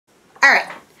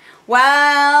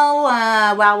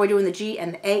While we're doing the G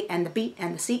and the A and the B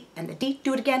and the C and the D,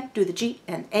 do it again. Do the G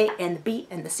and the A and the B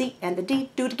and the C and the D.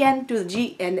 Do it again. Do the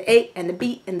G and the A and the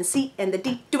B and the C and the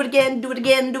D. Do it again. Do it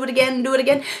again. Do it again. Do it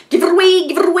again. Give it away.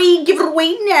 Give it away. Give it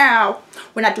away now.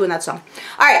 We're not doing that song.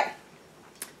 All right.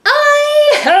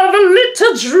 I have a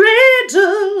little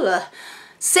dreidel.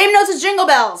 Same notes as Jingle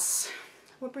Bells.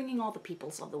 We're bringing all the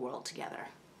peoples of the world together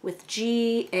with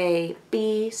G, A,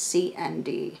 B, C, and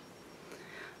D.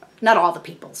 Not all the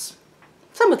peoples.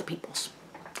 Some of the peoples.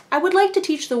 I would like to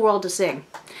teach the world to sing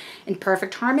in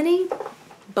perfect harmony,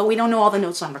 but we don't know all the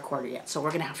notes on recorder yet, so we're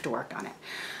going to have to work on it.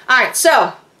 All right,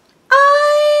 so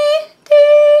I, D.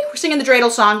 We're singing the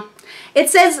Dreidel song. It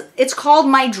says it's called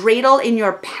My Dreidel in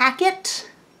Your Packet,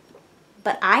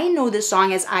 but I know this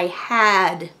song as I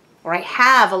had, or I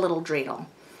have a little dreidel.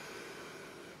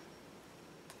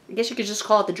 I guess you could just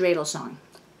call it the Dreidel song.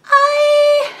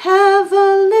 I have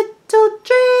a little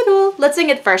dreidel. Let's sing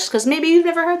it first, because maybe you've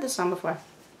never heard this song before.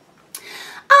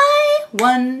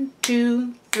 1,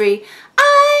 2, 3.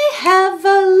 I have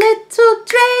a little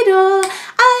dreidel.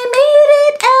 I made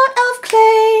it out of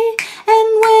clay, and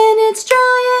when it's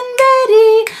dry and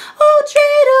ready, oh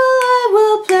dreidel, I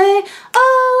will play.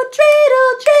 Oh dreidel,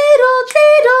 dreidel,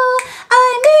 dreidel,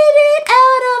 I made it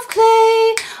out of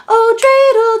clay. Oh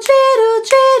dreidel, dreidel,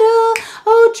 dreidel,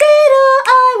 oh dreidel,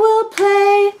 I will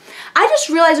play. I just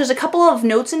realized there's a couple of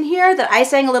notes in here that I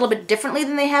sang a little bit differently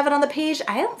than they have it on the page.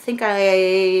 I don't think I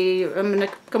am in a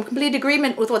complete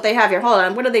agreement with what they have here. Hold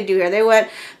on, what did they do here? They went,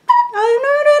 I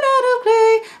made it out of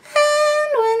clay,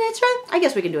 and when it's right. I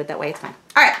guess we can do it that way, it's fine.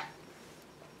 All right,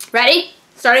 ready?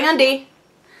 Starting on D.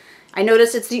 I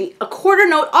notice it's a quarter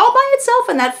note all by itself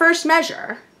in that first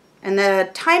measure, and the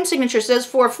time signature says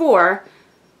 4/4,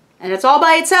 and it's all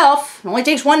by itself. It only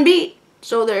takes one beat.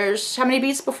 So there's how many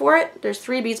beats before it? There's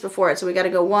 3 beats before it. So we got to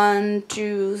go 1,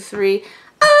 2, 3.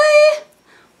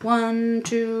 1,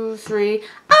 2, 3.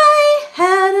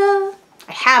 I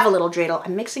have a little dreidel.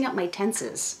 I'm mixing up my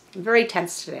tenses. I'm very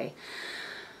tense today.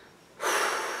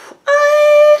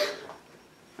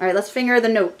 All right, let's finger the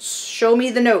notes. Show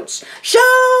me the notes.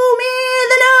 Show me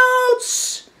the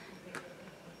notes.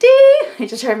 D. I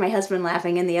just heard my husband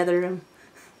laughing in the other room.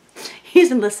 He's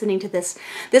been listening to this.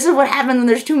 This is what happens when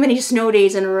there's too many snow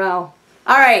days in a row.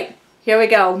 All right, here we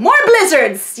go. More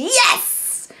blizzards.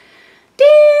 Yes. D.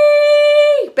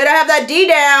 Better have that D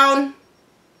down.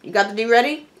 You got the D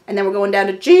ready? And then we're going down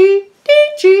to G, D,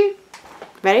 G.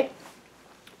 Ready?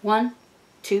 1,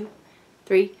 2,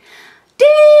 3. D,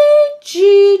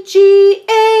 G, G,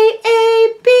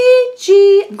 A, B,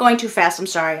 G. I'm going too fast. I'm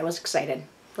sorry. I was excited.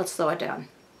 Let's slow it down.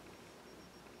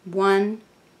 1,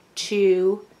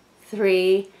 2,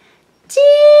 3. D,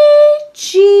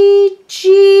 G,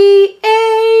 G,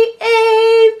 A,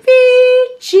 B,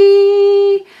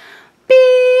 G. B,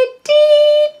 D,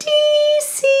 D,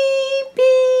 C, B,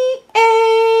 A.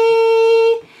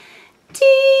 D,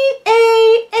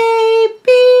 A, B,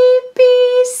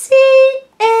 B, C,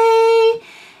 A.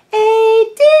 A,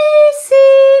 D, C,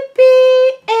 B,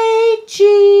 A, G.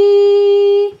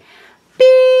 B,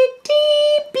 D,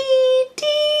 B, D,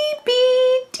 B,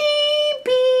 D, B.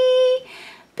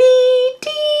 B, D,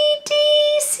 D,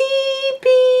 C, B,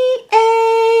 A.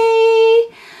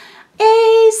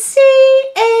 A, C,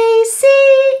 A, C,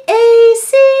 A,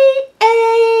 C, A.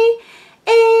 A,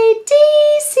 D,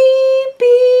 C, B,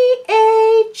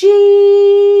 A,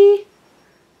 G.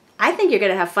 I think you're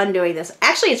going to have fun doing this.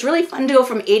 Actually, it's really fun to go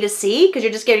from A to C because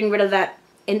you're just getting rid of that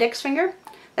index finger.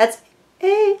 That's A,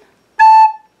 A,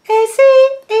 C,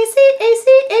 A, C, A,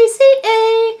 C, A, C,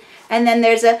 A. And then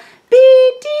there's a B,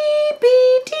 D,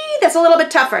 B, D. That's a little bit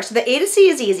tougher. So the A to C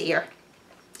is easier.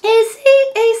 A, C,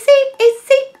 A, C, A,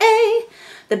 C, A.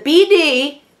 The B,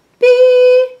 D, B,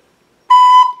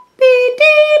 B, D,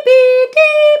 B, D,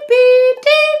 B, D.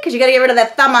 Because you got to get rid of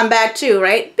that thumb on back too,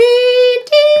 right? B,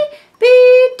 D, B,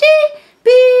 D, B,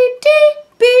 D,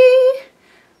 B.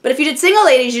 But if you did single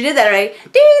ladies, you did that, right?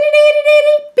 D, D, D, D, D,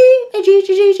 B, A, G,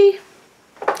 G, G, G.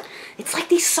 It's like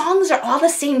these songs are all the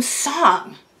same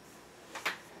song.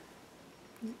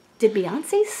 Did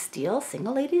Beyonce steal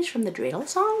single ladies from the Dreidel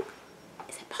song?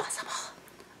 Is it possible?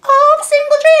 All the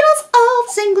single dreidels, all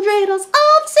the single dreidels,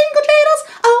 all the single dreidels,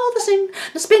 all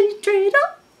the spinning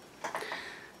dreidel.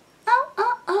 Oh,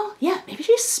 oh, oh. Yeah, maybe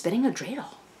she's spinning a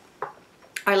dreidel.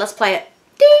 All right, let's play it.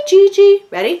 D, G, G.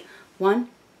 Ready? 1,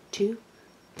 2,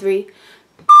 3.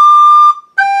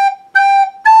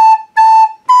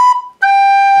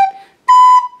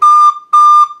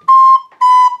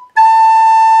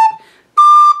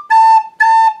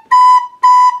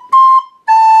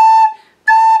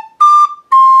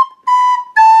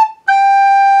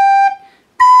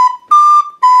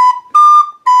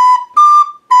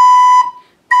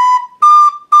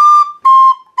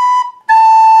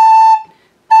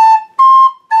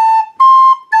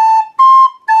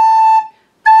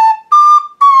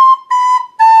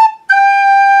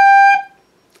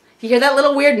 You hear that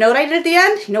little weird note I did at the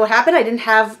end? You know what happened? I didn't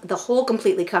have the hole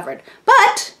completely covered.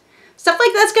 But stuff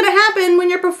like that's going to happen when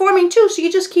you're performing too, so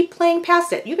you just keep playing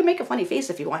past it. You can make a funny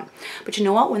face if you want. But you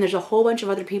know what? When there's a whole bunch of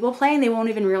other people playing, they won't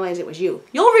even realize it was you.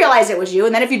 You'll realize it was you,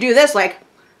 and then if you do this, like,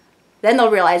 then they'll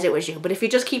realize it was you. But if you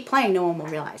just keep playing, no one will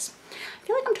realize. I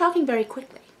feel like I'm talking very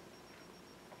quickly.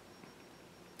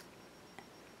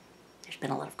 There's been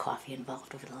a lot of coffee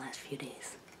involved over the last few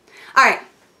days. All right.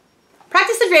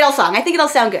 Practice the Dreidel song. I think it'll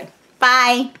sound good.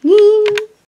 Bye.